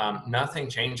 Nothing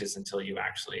changes until you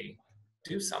actually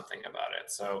do something about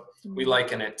it. So we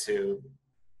liken it to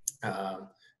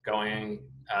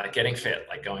getting fit,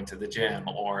 like going to the gym,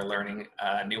 or learning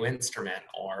a new instrument,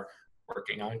 or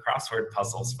working on crossword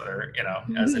puzzles for,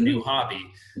 as a new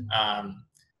hobby.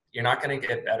 You're not going to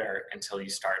get better until you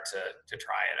start to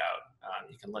try it out.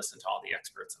 You can listen to all the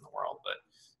experts in the world, but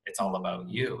it's all about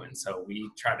you. And so we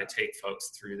try to take folks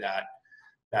through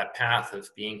that path of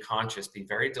being conscious, be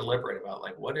very deliberate about,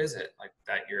 like, what is it like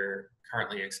that you're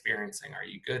currently experiencing? Are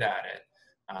you good at it?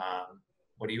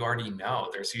 What do you already know?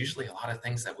 There's usually a lot of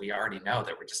things that we already know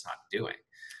that we're just not doing.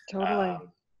 Totally.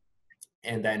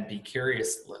 And then be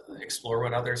curious, explore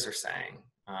what others are saying.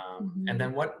 And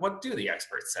then what do the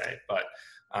experts say? But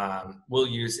we'll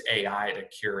use AI to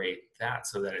curate that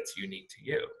so that it's unique to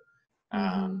you.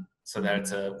 So that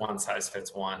it's a one size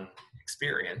fits one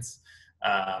experience.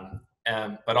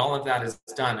 But all of that is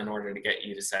done in order to get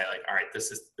you to say, like, all right,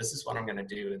 this is what I'm going to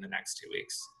do in the next 2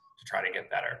 weeks to try to get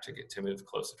better, to move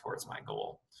closer towards my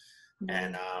goal.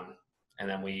 And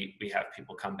then we have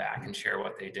people come back and share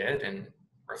what they did and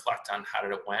reflect on how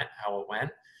it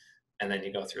went. And then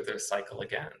you go through the cycle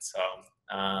again. So,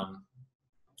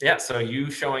 so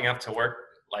you showing up to work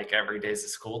like every day's a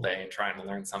school day and trying to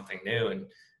learn something new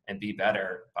and be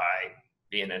better by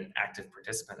being an active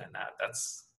participant in that,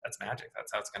 that's magic.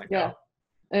 That's how it's going to go.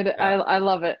 I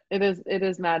love it. It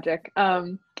is magic.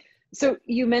 So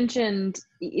you mentioned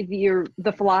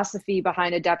the philosophy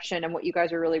behind Adeption and what you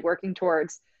guys are really working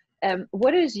towards.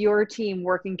 What is your team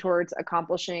working towards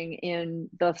accomplishing in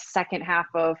the second half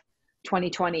of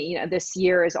 2020? This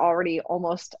year is already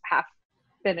almost half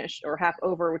finished or half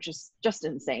over, which is just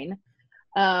insane.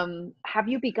 Have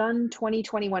you begun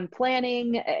 2021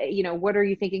 planning? What are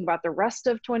you thinking about the rest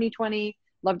of 2020?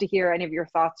 Love to hear any of your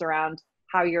thoughts around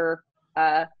how you're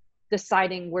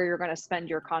deciding where you're going to spend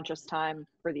your conscious time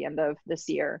for the end of this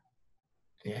year.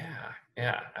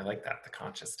 Yeah, I like that, the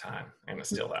conscious time. I'm going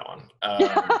to steal that one.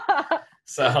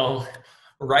 So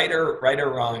right or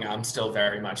wrong, I'm still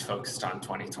very much focused on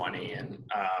 2020,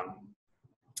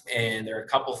 and there are a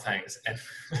couple things, and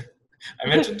I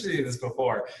mentioned to you this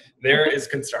before, there is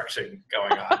construction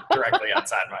going on directly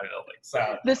outside my building.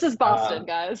 So this is Boston,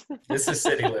 guys. This is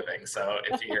city living. So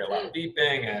if you hear a lot of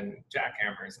beeping and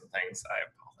jackhammers and things, I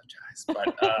apologize.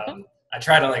 But I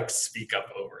try to speak up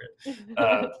over it.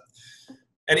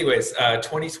 Anyways,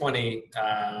 2020.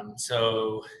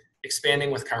 So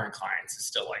expanding with current clients is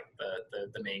still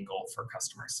the main goal for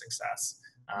customer success.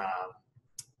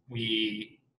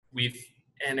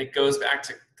 And it goes back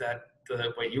to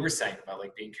what you were saying about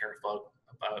being careful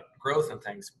about growth and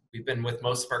things. We've been with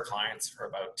most of our clients for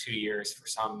about 2 years, for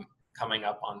some coming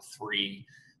up on 3,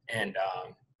 and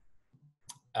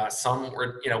some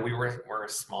were, we're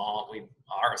small. We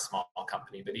are a small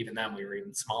company, but even then we were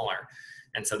even smaller.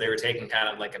 And so they were taking kind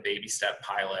of like a baby step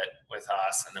pilot with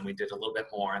us, and then we did a little bit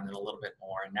more, and then a little bit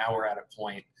more, and now we're at a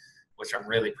point, which I'm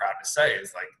really proud to say,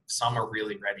 is some are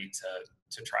really ready to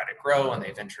try to grow, and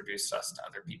they've introduced us to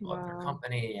other people at their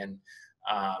company. And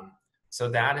so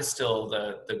that is still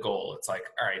the goal. It's all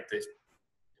right,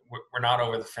 we're not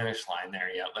over the finish line there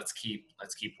yet. Let's keep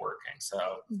working.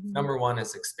 So number 1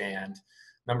 is expand.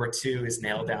 Number 2 is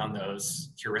nail down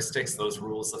those heuristics, those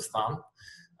rules of thumb.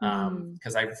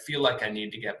 Because I feel like I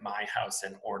need to get my house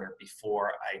in order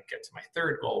before I get to my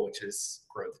 3rd goal, which is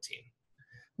grow the team.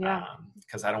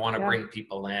 Because I don't want to bring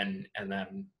people in and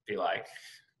then be like,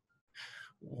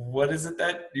 what is it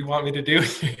that you want me to do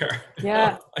here?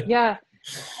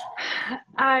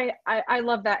 I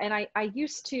love that. And I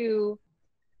used to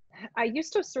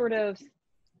sort of,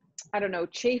 I don't know,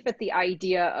 chafe at the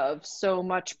idea of so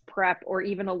much prep, or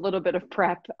even a little bit of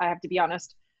prep, I have to be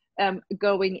honest,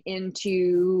 going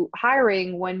into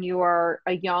hiring when you are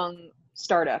a young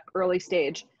startup, early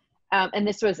stage. And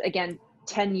this was, again,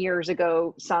 10 years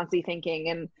ago, Sansi thinking.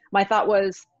 And my thought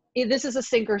was, this is a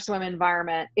sink or swim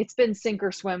environment. It's been sink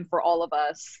or swim for all of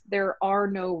us. There are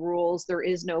no rules. There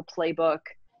is no playbook.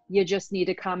 You just need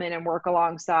to come in and work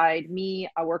alongside me.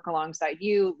 I work alongside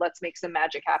you. Let's make some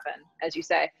magic happen, as you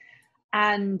say.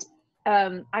 And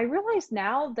I realize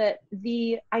now that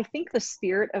I think the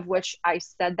spirit of which I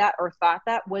said that or thought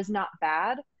that was not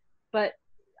bad, but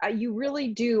you really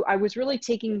do. I was really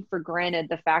taking for granted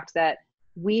the fact that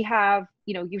we have,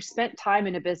 you've spent time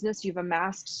in a business, you've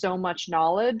amassed so much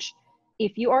knowledge.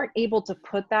 if you aren't able to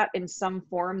put that in some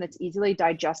form that's easily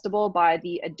digestible by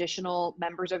the additional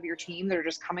members of your team that are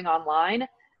just coming online,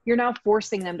 you're now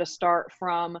forcing them to start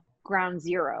from ground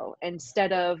zero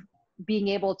instead of being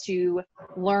able to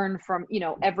learn from, you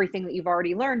know, everything that you've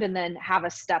already learned and then have a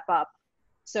step up.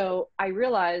 So I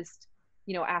realized,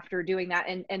 you know, after doing that,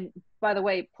 and by the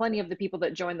way, plenty of the people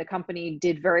that joined the company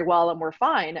did very well and were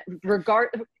fine,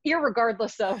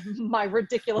 irregardless of my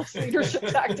ridiculous leadership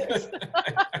tactics,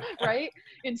 right?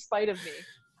 In spite of me.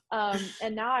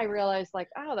 And now I realized, like,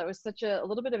 oh, that was such a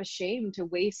little bit of a shame to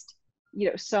waste, you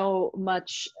know, so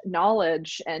much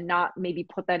knowledge and not maybe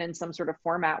put that in some sort of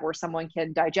format where someone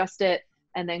can digest it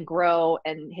and then grow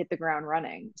and hit the ground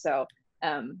running. So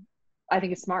I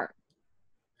think it's smart.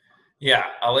 Yeah,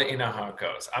 I'll let you know how it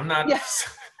goes. Yeah.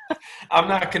 I'm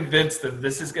not convinced that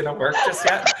this is going to work just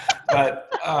yet,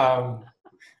 but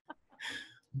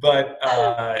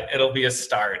it'll be a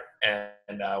start, and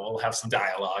we'll have some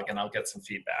dialogue, and I'll get some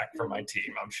feedback from my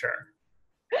team, I'm sure.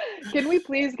 Can we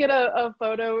please get a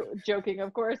photo, joking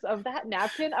of course, of that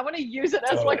napkin? I want to use it as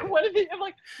Totally. like one of the, I'm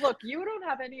like, look, you don't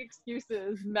have any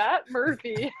excuses. Matt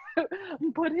Murphy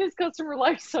put his customer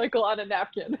life cycle on a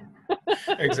napkin.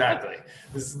 Exactly.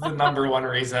 This is the number one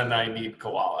reason I need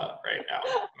Quala right now.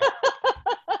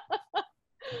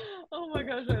 Oh my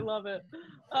gosh, I love it.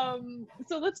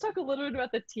 So let's talk a little bit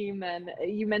about the team then.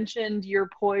 You mentioned you're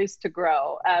poised to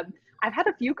grow. I've had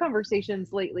a few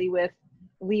conversations lately with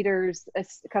leaders,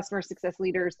 customer success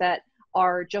leaders that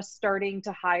are just starting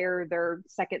to hire their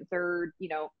second, third, you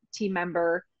know, team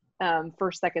member,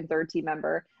 first, second, third team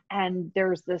member. And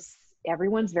there's this,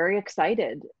 everyone's very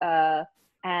excited.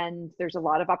 And there's a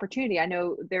lot of opportunity. I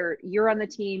know you're on the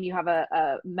team, you have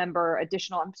a member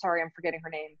additional, I'm sorry, I'm forgetting her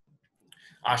name.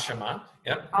 Ashima,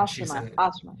 yep. She's in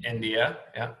India,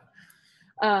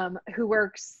 yeah. Who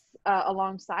works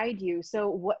alongside you.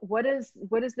 So what does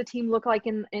the team look like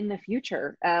in the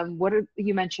future?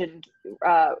 You mentioned,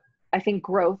 I think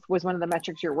growth was one of the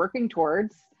metrics you're working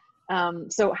towards.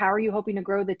 So how are you hoping to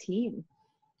grow the team?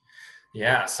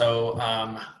 Yeah, so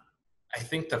I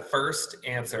think the first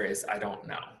answer is I don't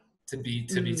know, to be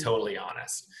totally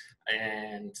honest.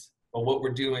 But what we're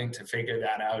doing to figure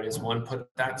that out is, one, put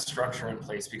that structure in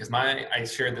place, because I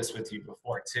shared this with you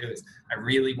before too, is I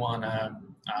really want to,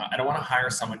 I don't want to hire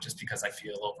someone just because I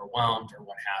feel overwhelmed or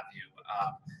what have you.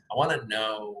 I want to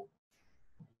know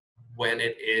when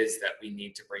it is that we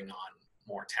need to bring on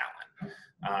more talent.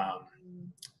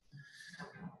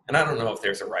 And I don't know if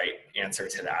there's a right answer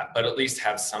to that, but at least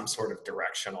have some sort of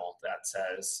directional that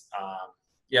says,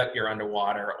 yep, you're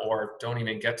underwater, or don't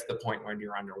even get to the point when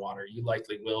you're underwater. You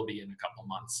likely will be in a couple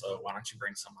months, so why don't you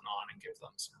bring someone on and give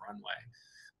them some runway?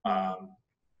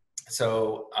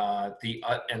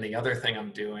 The other thing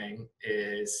I'm doing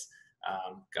is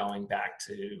going back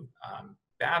to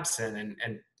Babson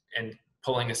and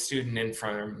pulling a student in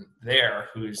from there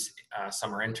whose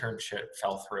summer internship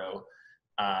fell through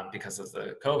because of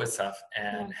the COVID stuff,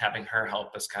 and having her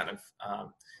help us kind of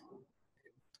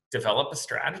develop a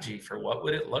strategy for what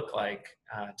would it look like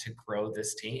to grow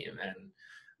this team. And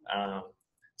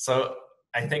so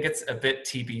I think it's a bit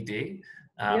TBD.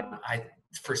 I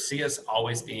foresee us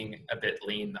always being a bit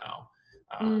lean though,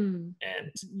 and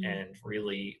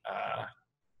really,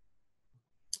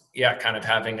 kind of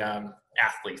having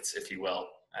athletes, if you will.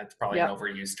 It's probably an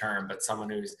overused term, but someone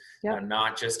who's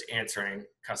not just answering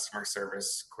customer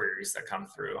service queries that come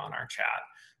through on our chat.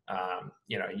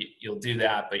 You'll do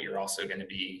that, but you're also going to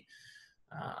be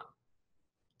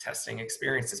testing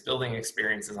experiences, building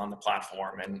experiences on the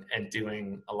platform, and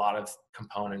doing a lot of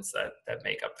components that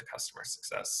make up the customer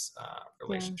success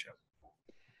relationship.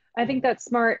 I think that's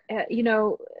smart.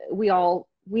 We all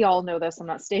know this. I'm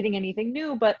not stating anything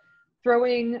new, but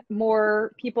throwing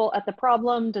more people at the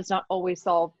problem does not always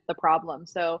solve the problem.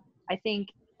 So I think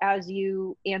as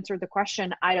you answered the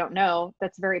question, I don't know,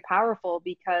 that's very powerful,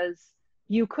 because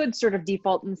you could sort of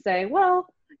default and say, well,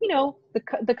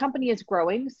 the company is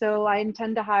growing, so I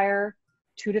intend to hire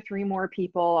 2 to 3 more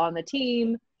people on the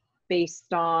team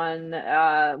based on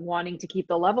wanting to keep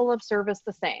the level of service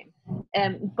the same.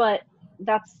 But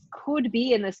that's could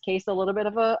be in this case a little bit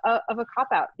of a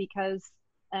cop-out, because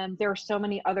there are so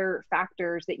many other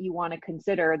factors that you want to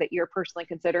consider, that you're personally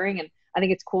considering. And I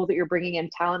think it's cool that you're bringing in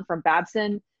talent from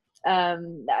Babson.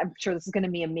 I'm sure this is going to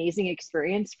be an amazing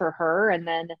experience for her. And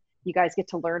then you guys get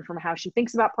to learn from how she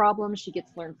thinks about problems. She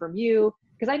gets to learn from you,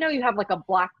 because I know you have like a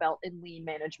black belt in lean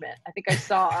management. I think I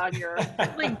saw on your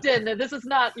LinkedIn that this is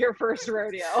not your first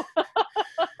rodeo.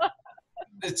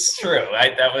 It's true.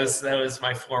 That was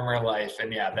my former life,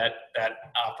 and that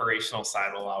operational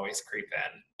side will always creep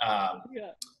in.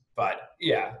 But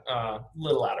yeah,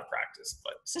 little out of practice,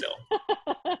 but still.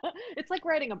 It's like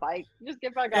riding a bike. Just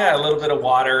get back Yeah, on a it. little bit of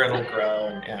water, it'll grow.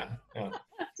 And yeah.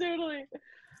 Totally.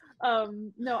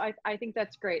 No, I think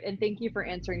that's great. And thank you for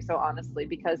answering so honestly,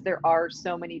 because there are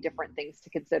so many different things to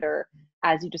consider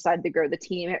as you decide to grow the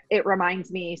team. It reminds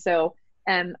me, so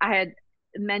I had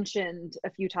mentioned a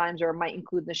few times, or might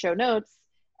include in the show notes,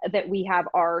 that we have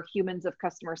our Humans of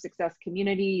Customer Success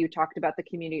community. You talked about the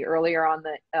community earlier on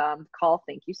the call.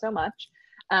 Thank you so much.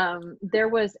 There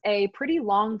was a pretty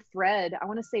long thread, I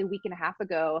want to say a week and a half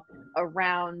ago,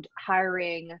 around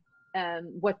hiring,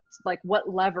 what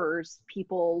levers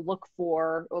people look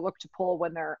for or look to pull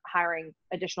when they're hiring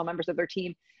additional members of their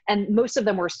team. And most of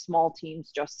them were small teams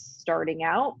just starting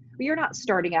out. But you're not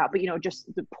starting out, but just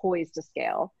poised to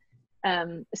scale.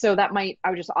 So I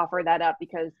would just offer that up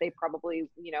because they probably,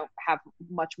 have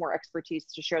much more expertise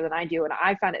to share than I do. And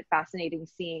I found it fascinating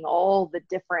seeing all the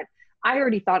different, I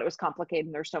already thought it was complicated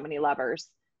and there's so many levers.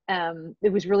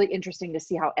 It was really interesting to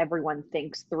see how everyone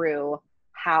thinks through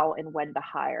how and when to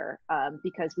hire,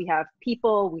 because we have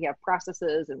people, we have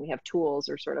processes, and we have tools,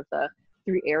 or sort of the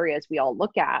three areas we all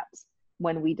look at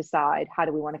when we decide how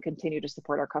do we want to continue to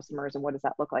support our customers and what does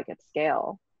that look like at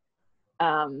scale.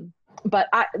 But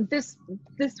this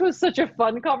was such a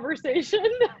fun conversation.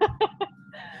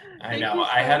 I know.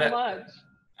 I had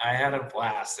a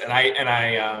blast, and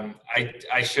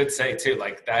I should say too,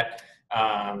 like that.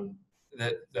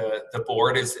 The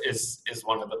board is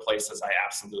one of the places I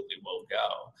absolutely will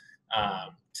go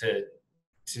to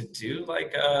do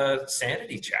like a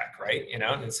sanity check, right?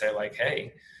 And say like,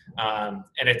 hey, and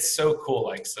it's so cool.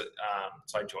 Like, so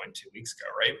I joined 2 weeks ago,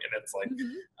 right? And it's like,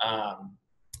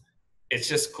 it's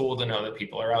just cool to know that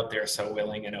people are out there so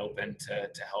willing and open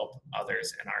to help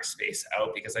others in our space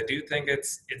out, because I do think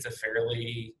it's a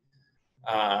fairly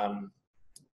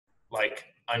like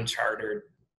uncharted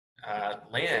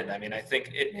land. I mean, I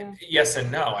think yes and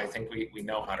no. I think we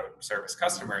know how to service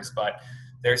customers, but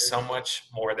there's so much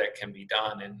more that can be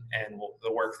done, and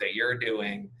the work that you're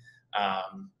doing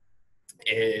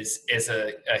is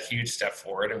a huge step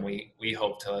forward. And we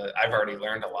hope to, I've already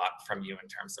learned a lot from you in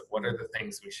terms of what are the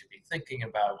things we should be thinking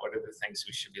about, what are the things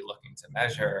we should be looking to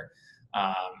measure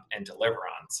and deliver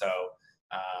on. So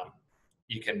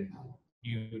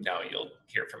you'll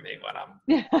hear from me when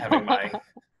I'm having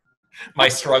my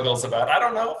struggles about, I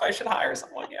don't know if I should hire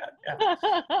someone yet. Yeah.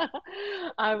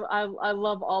 I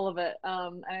love all of it.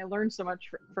 And I learned so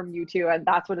much from you too. And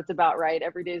that's what it's about, right?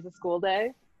 Every day is a school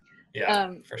day.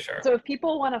 Yeah, for sure. So if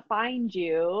people want to find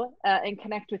you and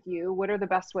connect with you, what are the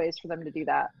best ways for them to do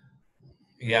that?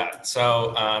 Yeah,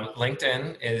 so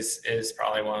LinkedIn is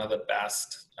probably one of the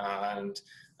best, and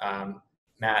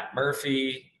Matt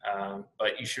Murphy,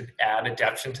 but you should add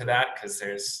Adeption to that, because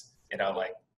there's,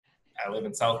 like, I live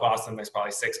in South Boston, there's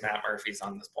probably 6 Matt Murphys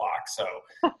on this block, so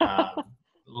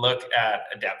look at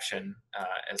Adeption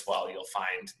as well. You'll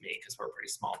find me, because we're a pretty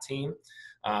small team.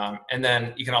 And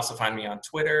then you can also find me on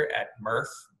Twitter at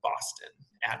 @MurphBoston.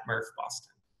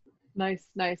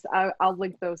 Nice. I'll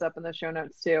link those up in the show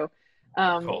notes too.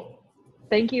 Cool.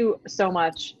 Thank you so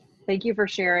much. Thank you for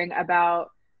sharing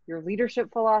about your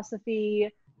leadership philosophy,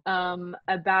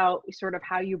 about sort of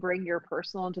how you bring your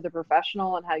personal into the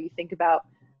professional and how you think about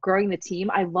growing the team.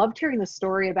 I loved hearing the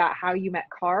story about how you met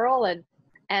Carl,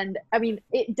 and I mean,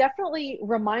 it definitely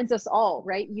reminds us all,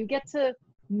 right? You get to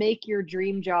make your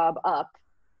dream job up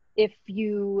if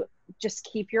you just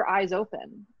keep your eyes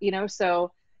open,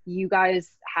 so you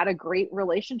guys had a great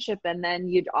relationship, and then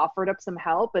you'd offered up some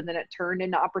help, and then it turned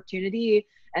into opportunity,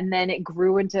 and then it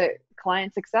grew into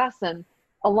client success. And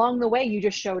along the way, you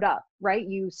just showed up, right?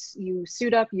 You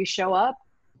suit up, you show up,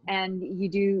 and you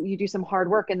do some hard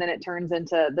work, and then it turns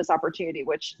into this opportunity,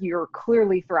 which you're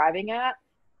clearly thriving at.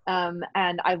 And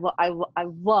I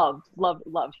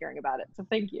loved hearing about it. So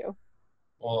thank you.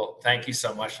 Well, thank you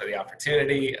so much for the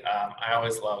opportunity. I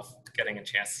always love getting a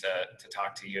chance to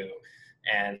talk to you,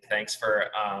 and thanks for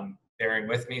bearing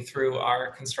with me through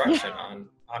our construction on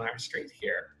our street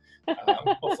here.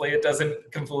 Hopefully it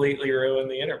doesn't completely ruin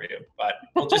the interview, but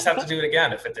we'll just have to do it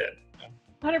again if it did.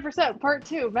 100%. Part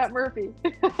 2, Matt Murphy.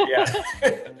 Yeah.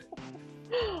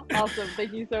 Awesome.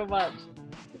 Thank you so much.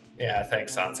 Yeah,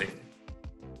 thanks, Sansi.